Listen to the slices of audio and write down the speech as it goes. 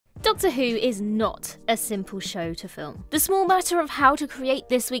Doctor Who is not a simple show to film. The small matter of how to create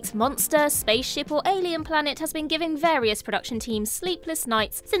this week's monster, spaceship or alien planet has been giving various production teams sleepless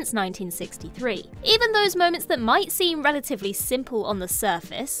nights since 1963. Even those moments that might seem relatively simple on the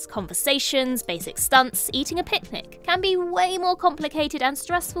surface, conversations, basic stunts, eating a picnic, can be way more complicated and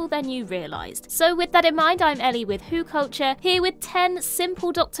stressful than you realised. So with that in mind, I'm Ellie with Who Culture, here with 10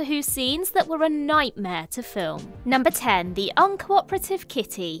 simple Doctor Who scenes that were a nightmare to film. Number 10. The uncooperative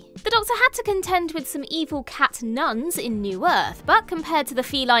kitty. The Doctor had to contend with some evil cat nuns in New Earth, but compared to the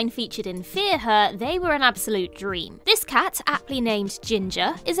feline featured in Fear Her, they were an absolute dream. This cat, aptly named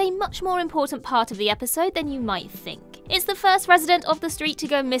Ginger, is a much more important part of the episode than you might think. It's the first resident of the street to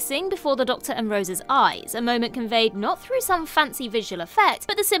go missing before the Doctor and Rose's eyes, a moment conveyed not through some fancy visual effect,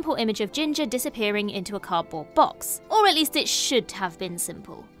 but the simple image of Ginger disappearing into a cardboard box. Or at least it should have been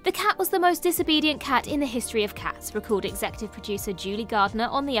simple. The cat was the most disobedient cat in the history of cats, recalled executive producer Julie Gardner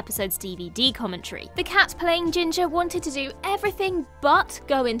on the episode's DVD commentary. The cat playing Ginger wanted to do everything but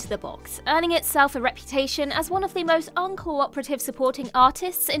go into the box, earning itself a reputation as one of the most uncooperative supporting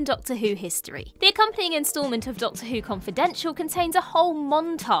artists in Doctor Who history. The accompanying instalment of Doctor Who Confidential contains a whole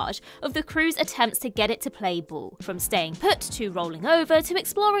montage of the crew's attempts to get it to play ball. From staying put, to rolling over, to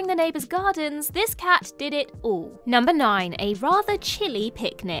exploring the neighbours' gardens, this cat did it all. Number 9. A rather chilly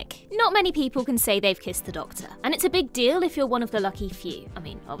picnic. Not many people can say they've kissed the Doctor, and it's a big deal if you're one of the lucky few. I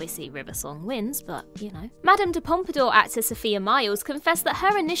mean, obviously River Song wins, but you know. Madame de Pompadour actor Sophia Myles confessed that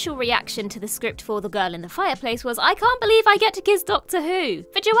her initial reaction to the script for The Girl in the Fireplace was, "I can't believe I get to kiss Doctor Who."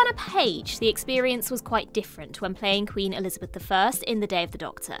 For Joanna Page, the experience was quite different when playing Queen Elizabeth I in The Day of the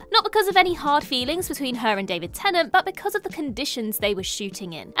Doctor. Not because of any hard feelings between her and David Tennant, but because of the conditions they were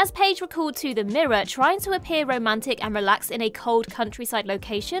shooting in. As Page recalled to The Mirror, trying to appear romantic and relaxed in a cold countryside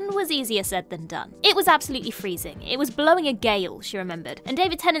location was easier said than done. It was absolutely freezing. It was blowing a gale, she remembered, and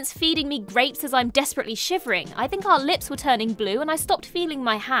David Tennant's feeding me grapes as I'm desperately shivering. I think our lips were turning blue and I stopped feeling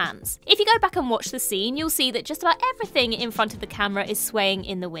my hands. If you go back and watch the scene, you'll see that just about everything in front of the camera is swaying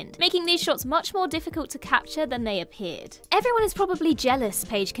in the wind, making these shots much more difficult to capture than they appeared. Everyone is probably jealous,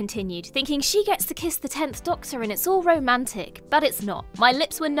 Page continued, thinking she gets to kiss the 10th Doctor and it's all romantic, but it's not. My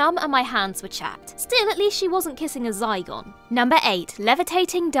lips were numb and my hands were chapped. Still, at least she wasn't kissing a Zygon. Number 8.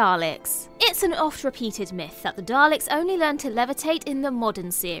 Levitating Daleks. It's an oft-repeated myth that the Daleks only learned to levitate in the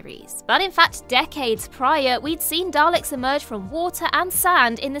modern series. But in fact, decades prior, we'd seen Daleks emerge from water and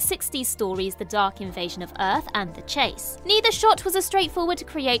sand in the 60s stories The Dark Invasion of Earth and The Chase. Neither shot was as straightforward to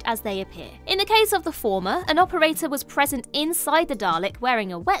create as they appear. In the case of the former, an operator was present inside the Dalek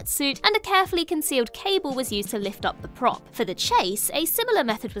wearing a wetsuit, and a carefully concealed cable was used to lift up the prop. For The Chase, a similar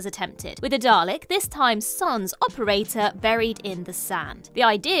method was attempted, with a Dalek, this time Son's operator, buried in the sand. The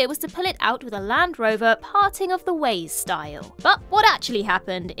idea was to pull it out with a Land Rover parting of the ways style. But what actually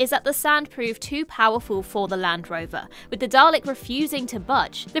happened is that the sand proved too powerful for the Land Rover, with the Dalek refusing to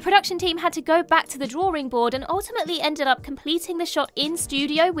budge. The production team had to go back to the drawing board and ultimately ended up completing the shot in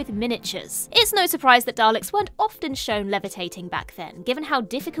studio with miniatures. It's no surprise that Daleks weren't often shown levitating back then, given how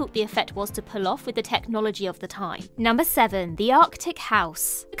difficult the effect was to pull off with the technology of the time. Number 7. The Arctic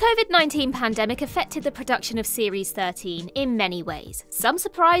House. The COVID-19 pandemic affected the production of Series 13 in many ways. Some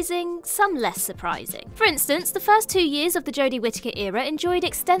surprising, some less surprising. For instance, the first 2 years of the Jodie Whittaker era enjoyed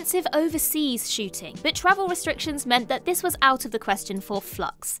extensive overseas shooting, but travel restrictions meant that this was out of the question for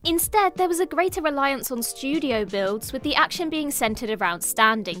Flux. Instead, there was a greater reliance on studio builds, with the action being centered around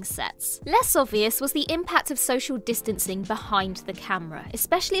standing sets. Less obvious was the impact of social distancing behind the camera,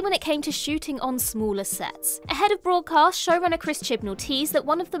 especially when it came to shooting on smaller sets. Ahead of broadcast, showrunner Chris Chibnall teased that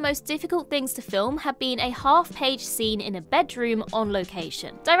one of the most difficult things to film had been a half-page scene in a bedroom on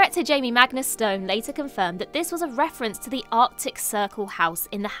location. Director Jamie Magnus Stone later confirmed that this was a reference to the Arctic Circle house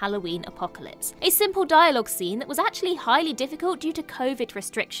in the Halloween apocalypse, a simple dialogue scene that was actually highly difficult due to COVID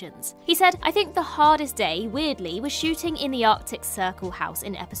restrictions. He said, "I think the hardest day, weirdly, was shooting in the Arctic Circle house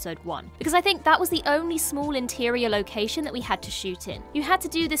in episode 1, because I think that was the only small interior location that we had to shoot in. You had to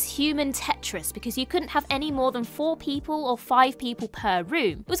do this human Tetris because you couldn't have any more than 4 people or 5 people per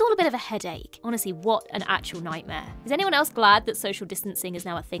room. It was all a bit of a headache." Honestly, what an actual nightmare. Is anyone else glad that social distancing is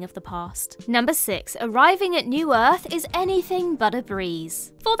now a thing of the past? Number 6. Arriving at New Earth is anything but a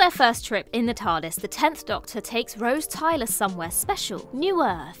breeze. For their first trip in the TARDIS, the 10th Doctor takes Rose Tyler somewhere special, New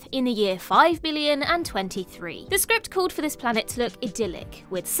Earth, in the year 5,000,023. The script called for this planet to look idyllic,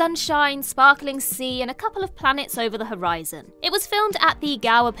 with sunshine, sparkling sea, and a couple of planets over the horizon. It was filmed at the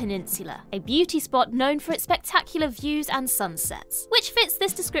Gower Peninsula, a beauty spot known for its spectacular views and sunsets, which fits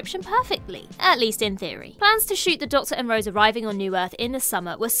this description perfectly, at least in theory. Plans to shoot the Doctor and Rose arriving on New Earth in the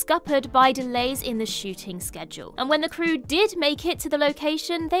summer were scuppered by delays in the shooting schedule, and when the crew did make it to the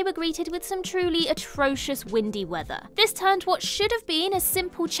location, they were greeted with some truly atrocious windy weather. This turned what should have been a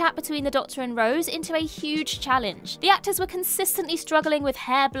simple chat between the Doctor and Rose into a huge challenge. The actors were consistently struggling with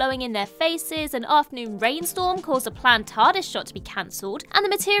hair blowing in their faces, an afternoon rainstorm caused a planned TARDIS shot to be cancelled, and the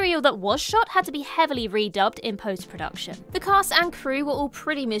material that was shot had to be heavily redubbed in post-production. The cast and crew were all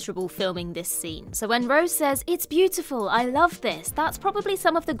pretty miserable filming this scene, so when Rose says, "It's beautiful, I love this," that's probably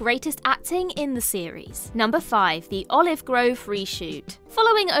some of the greatest acting in the series. Number 5. The Olive Grove reshoot.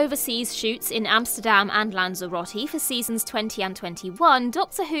 Following overseas shoots in Amsterdam and Lanzarote for seasons 20 and 21,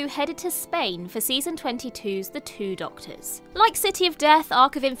 Doctor Who headed to Spain for season 22's The Two Doctors. Like City of Death,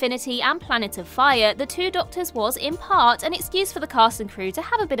 Arc of Infinity and Planet of Fire, The Two Doctors was, in part, an excuse for the cast and crew to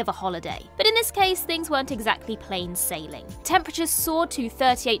have a bit of a holiday. But in this case, things weren't exactly plain sailing. Temperatures soared to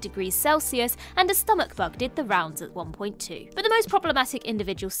 38 degrees Celsius and a stomach bug did the rounds at one point too. But the most problematic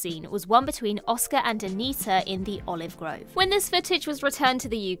individual scene was one between Oscar and Anita in the Olive Grove. When this footage was returned to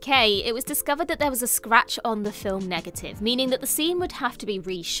the UK, it was discovered that there was a scratch on the film negative, meaning that the scene would have to be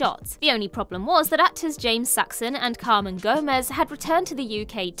reshot. The only problem was that actors James Saxon and Carmen Gomez had returned to the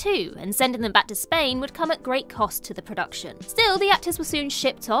UK too, and sending them back to Spain would come at great cost to the production. Still, the actors were soon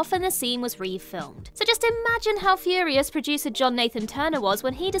shipped off and the scene was refilmed. So just imagine how furious producer John Nathan Turner was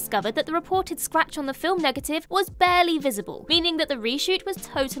when he discovered that the reported scratch on the film negative was barely visible, meaning that the reshoot was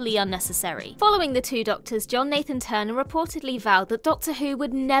totally unnecessary. Following The Two Doctors, John Nathan Turner reportedly vowed that Doctor Who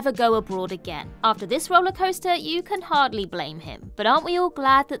would never go abroad again. After this roller coaster, you can hardly blame him. But aren't we all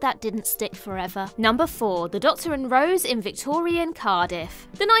glad that that didn't stick forever? Number 4. The Doctor and Rose in Victorian Cardiff.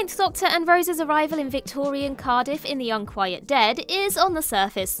 The Ninth Doctor and Rose's arrival in Victorian Cardiff in The Unquiet Dead is, on the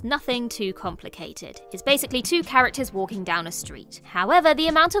surface, nothing too complicated. It's basically two characters walking down a street. However, the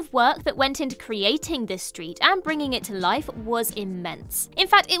amount of work that went into creating this street and bringing it to life was immense. In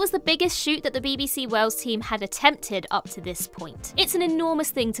fact, it was the biggest shoot that the BBC Wales team had attempted up to this point. It's an enormous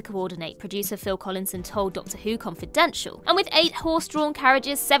thing to coordinate, producer Phil Collinson told Doctor Who Confidential. And with 8 horse-drawn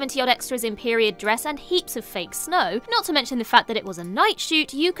carriages, 70-odd extras in period dress and heaps of fake snow, not to mention the fact that it was a night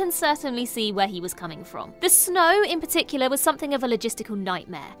shoot, you can certainly see where he was coming from. The snow, in particular, was something of a logistical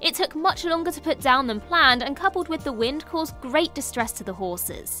nightmare. It took much longer to put down than planned, and coupled with the wind, caused great distress to the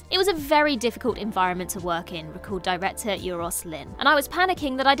horses. It was a very difficult environment to work in, recalled director Euros Lyn, and I was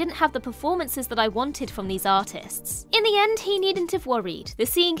panicking that I didn't have the performances that I wanted from these artists. In the end, he needn't have worried. The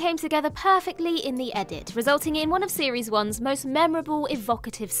scene came together perfectly in the edit, resulting in one of Series 1's most memorable,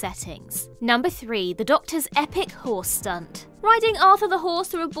 evocative settings. Number 3. The Doctor's epic horse stunt. Riding Arthur the horse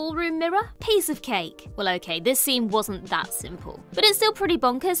through a ballroom mirror? Piece of cake. Well, okay, this scene wasn't that simple, but it's still pretty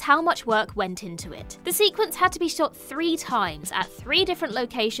bonkers how much work went into it. The sequence had to be shot 3 times at 3 different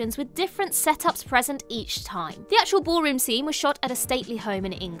locations with different setups present each time. The actual ballroom scene was shot at a stately home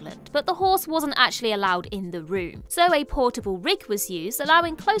in England, but the horse wasn't actually allowed in the room, so a portable rig was used,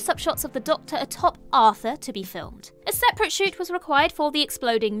 allowing close-up shots of the Doctor atop Arthur to be filmed. A separate shoot was required for the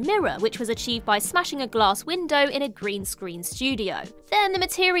exploding mirror, which was achieved by smashing a glass window in a green screen studio. Then the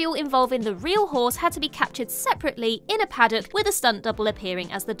material involving the real horse had to be captured separately in a paddock, with a stunt double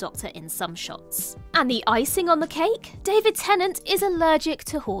appearing as the Doctor in some shots. And the icing on the cake? David Tennant is allergic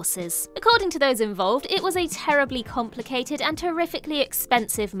to horses. According to those involved, it was a terribly complicated and terrifically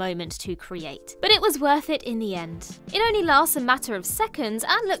expensive moment to create. But it was worth it in the end. It only lasts a matter of seconds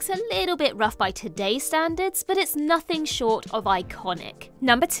and looks a little bit rough by today's standards, but it's nothing short of iconic.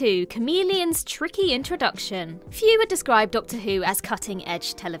 Number 2. Chameleon's tricky introduction. Few would describe Doctor Who as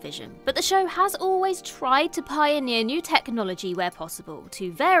cutting-edge television, but the show has always tried to pioneer new technology where possible,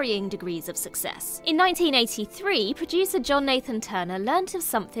 to varying degrees of success. In 1983, producer John Nathan Turner learnt of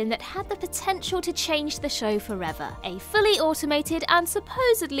something that had the potential to change the show forever: a fully automated and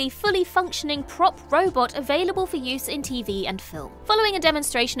supposedly fully functioning prop robot available for use in TV and film. Following a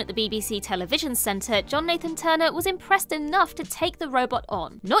demonstration at the BBC Television Centre, John Nathan Turner was impressed enough to take the robot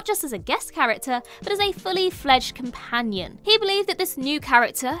on, not just as a guest character, but as a fully fledged companion. He believed that this new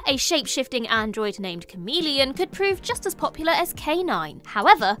character, a shape-shifting android named Chameleon, could prove just as popular as K9.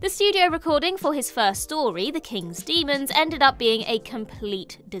 However, the studio recording for his first story, The King's Demons, ended up being a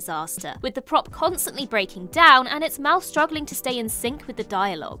complete disaster, with the prop constantly breaking down and its mouth struggling to stay in sync with the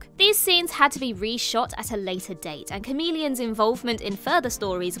dialogue. These scenes had to be reshot at a later date, and Chameleon's involvement in further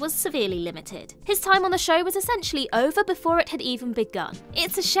stories was severely limited. His time on the show was essentially over before it had even begun.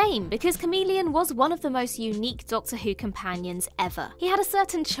 It's a shame, because Kamelion was one of the most unique Doctor Who companions ever. He had a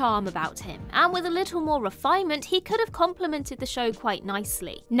certain charm about him, and with a little more refinement, he could have complemented the show quite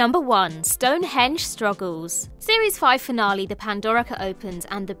nicely. Number 1. Stonehenge Struggles. Series 5 finale The Pandorica Opens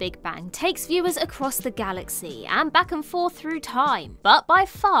and The Big Bang takes viewers across the galaxy and back and forth through time, but by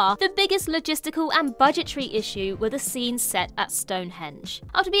far, the biggest logistical and budgetary issue were the scenes set at Stonehenge.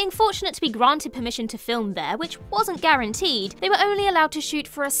 After being fortunate to be granted permission to film there, which wasn't guaranteed, they were only allowed to shoot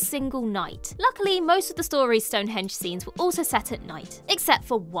for a single night. Luckily, most of the story's Stonehenge scenes were also set at night, except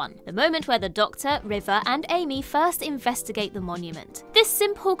for one, the moment where the Doctor, River, and Amy first investigate the monument. This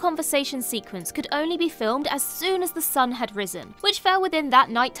simple conversation sequence could only be filmed as soon as the sun had risen, which fell within that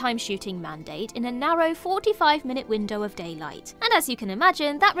nighttime shooting mandate in a narrow 45-minute window of daylight. And as you can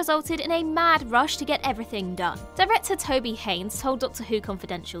imagine, that resulted in a mad rush to get everything done. Director Toby Haynes told Doctor Who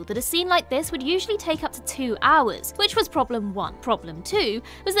Confidential that a scene like this would usually take up to 2 hours, which was problem 1. Problem 2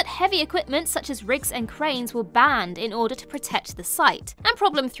 was that heavy equipment such as rigs and cranes were banned in order to protect the site. And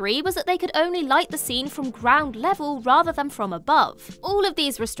problem 3 was that they could only light the scene from ground level rather than from above. All of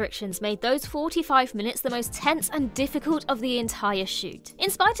these restrictions made those 45 minutes the most tense and difficult of the entire shoot. In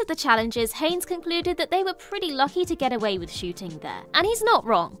spite of the challenges, Haynes concluded that they were pretty lucky to get away with shooting there. And he's not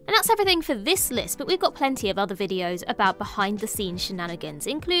wrong. And that's everything for this list, but we've got plenty of other videos about behind-the-scenes shenanigans,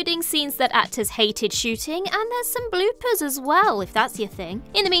 including scenes that actors hated shooting, and there's some bloopers as well, if that's your thing.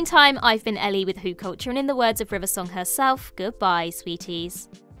 In the meantime, I've been Ellie with Who Culture, and in the words of Riversong herself, goodbye, sweeties.